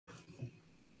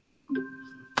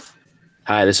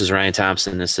Hi, this is Ryan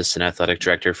Thompson, Assistant Athletic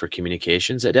Director for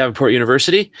Communications at Davenport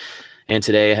University. And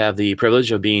today I have the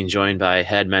privilege of being joined by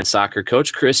head men's soccer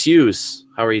coach Chris Hughes.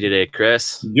 How are you today,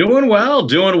 Chris? Doing well,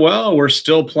 doing well. We're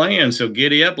still playing, so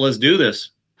giddy up. Let's do this.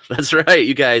 That's right.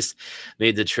 You guys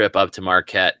made the trip up to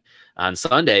Marquette on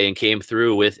Sunday and came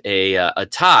through with a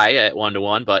tie at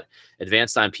 1-1, but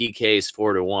advanced on PKs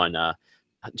 4-1.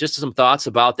 Just some thoughts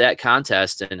about that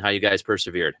contest and how you guys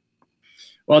persevered.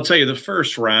 Well, I'll tell you, the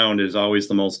first round is always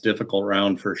the most difficult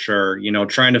round for sure.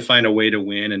 Trying to find a way to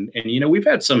win, and we've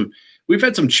had some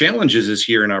challenges this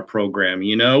year in our program.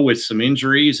 With some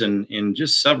injuries and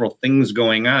just several things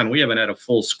going on. We haven't had a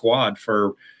full squad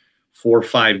for 4 or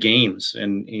 5 games,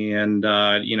 and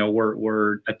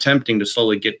we're attempting to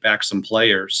slowly get back some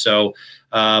players. So,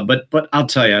 but I'll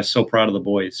tell you, I'm so proud of the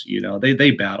boys.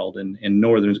 They battled, and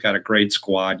Northern's got a great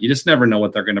squad. You just never know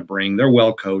what they're going to bring. They're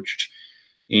well coached.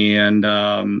 And,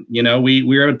 we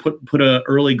were able to put an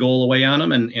early goal away on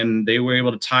them, and they were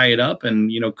able to tie it up, and,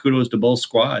 kudos to both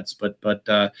squads. But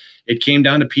it came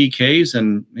down to PKs,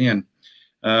 and, man,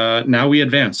 now we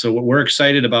advance. So we're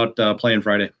excited about playing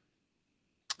Friday.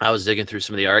 I was digging through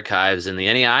some of the archives, and the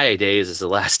NAIA days is the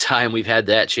last time we've had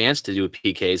that chance to do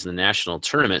PKs in the national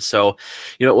tournament. So,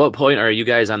 at what point are you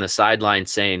guys on the sideline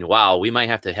saying, wow, we might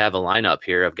have to have a lineup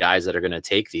here of guys that are going to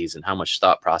take these, and how much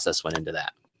thought process went into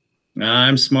that?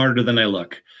 I'm smarter than I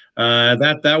look.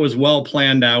 That was well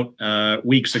planned out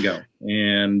weeks ago,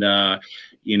 and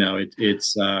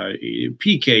it's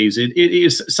PKs. It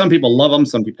is. Some people love them,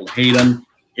 some people hate them.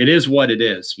 It is what it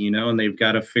is, and they've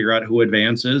got to figure out who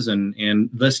advances. And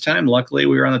this time, luckily,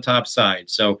 we were on the top side,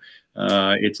 so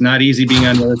it's not easy being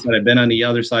on the other side. I've been on the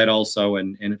other side also,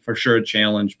 and for sure a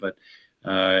challenge. But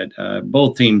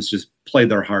both teams just played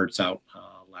their hearts out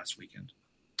last weekend.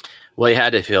 Well, you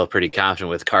had to feel pretty confident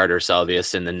with Carter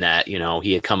Salvius in the net.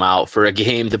 He had come out for a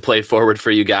game to play forward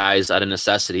for you guys out of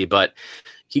necessity, but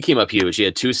he came up huge. He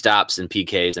had 2 stops in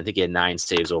PKs. I think he had 9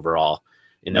 saves overall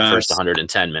in the first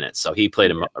 110 minutes. So he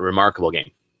played a remarkable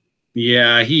game.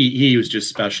 Yeah, he was just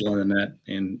special in the net,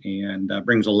 and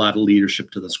brings a lot of leadership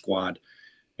to the squad.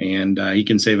 And he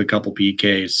can save a couple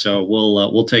PKs. So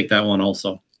we'll take that one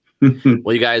also.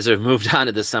 Well, you guys have moved on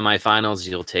to the semifinals.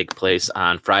 You'll take place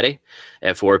on Friday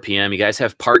at 4 p.m. You guys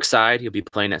have Parkside. You'll be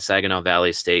playing at Saginaw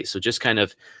Valley State. So just kind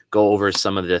of go over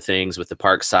some of the things with the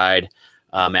Parkside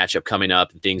matchup coming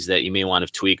up and things that you may want to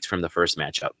have tweaked from the first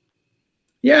matchup.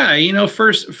 Yeah,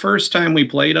 first time we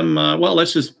played them, well,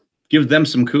 let's just give them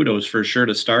some kudos for sure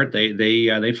to start.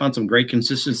 They found some great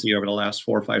consistency over the last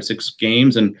 4, 5, 6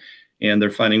 games, and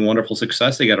they're finding wonderful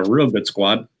success. They got a real good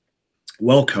squad.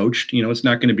 Well coached. It's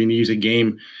not going to be an easy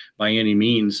game by any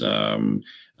means.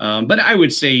 But I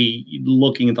would say,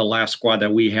 looking at the last squad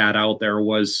that we had out there,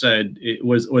 was a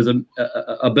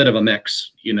bit of a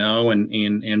mix,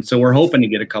 and so we're hoping to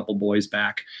get a couple boys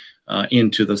back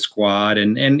into the squad,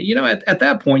 and at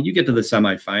that point you get to the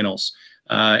semifinals.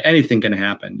 Anything can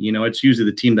happen. It's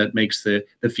usually the team that makes the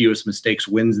fewest mistakes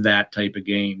wins that type of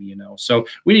game. So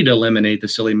we need to eliminate the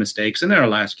silly mistakes. And in our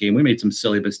last game, we made some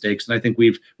silly mistakes, and I think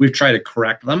we've tried to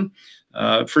correct them.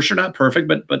 For sure, not perfect,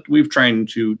 but we've tried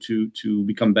to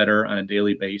become better on a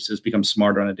daily basis, become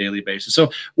smarter on a daily basis.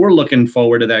 So we're looking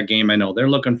forward to that game. I know they're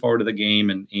looking forward to the game,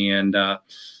 and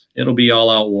it'll be all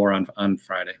out war on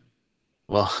Friday.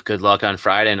 Well, good luck on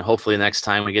Friday, and hopefully next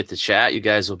time we get to chat, you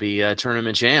guys will be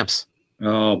tournament champs.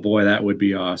 Oh, boy, that would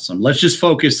be awesome. Let's just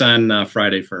focus on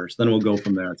Friday first. Then we'll go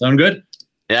from there. Sound good?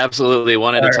 Yeah, absolutely.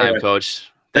 One at a time,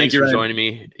 Coach. Thanks for joining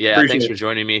me. Yeah, thanks for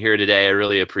joining me here today. I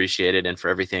really appreciate it. And for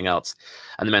everything else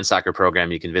on the men's soccer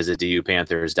program, you can visit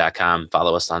dupanthers.com.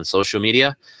 Follow us on social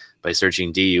media by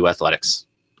searching DU Athletics.